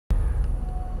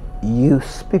You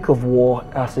speak of war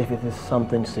as if it is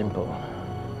something simple.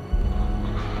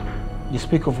 You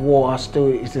speak of war as though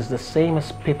it is the same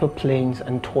as paper planes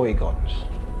and toy guns.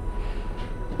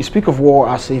 You speak of war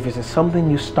as if it is something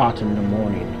you start in the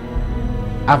morning,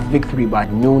 have victory by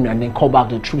noon, and then call back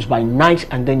the troops by night,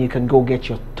 and then you can go get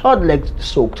your third leg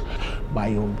soaked by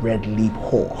your red leaf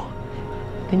whore.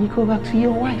 Then you go back to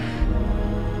your wife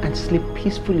and sleep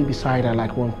peacefully beside her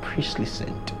like one priestly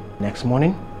saint. Next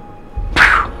morning,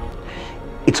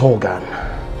 it's all gone.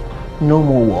 No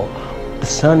more war. The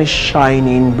sun is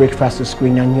shining, breakfast is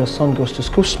green, and your son goes to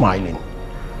school smiling.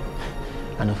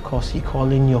 And of course, you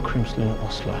call in your crimson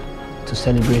hustler to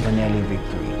celebrate an early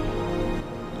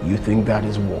victory. You think that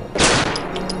is war?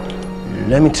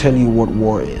 Let me tell you what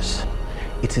war is.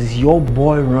 It is your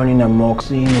boy running amok,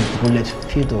 seeing his bullet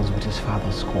fiddles with his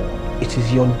father's call. It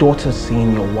is your daughter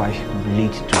seeing your wife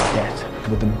bleed to death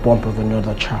with the bump of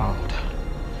another child.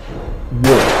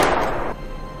 War.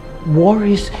 War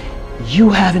is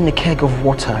you having a keg of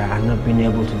water and not being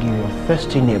able to give your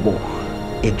thirsty neighbor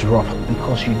a drop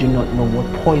because you do not know what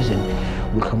poison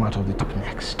will come out of the tap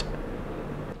next.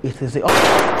 It is the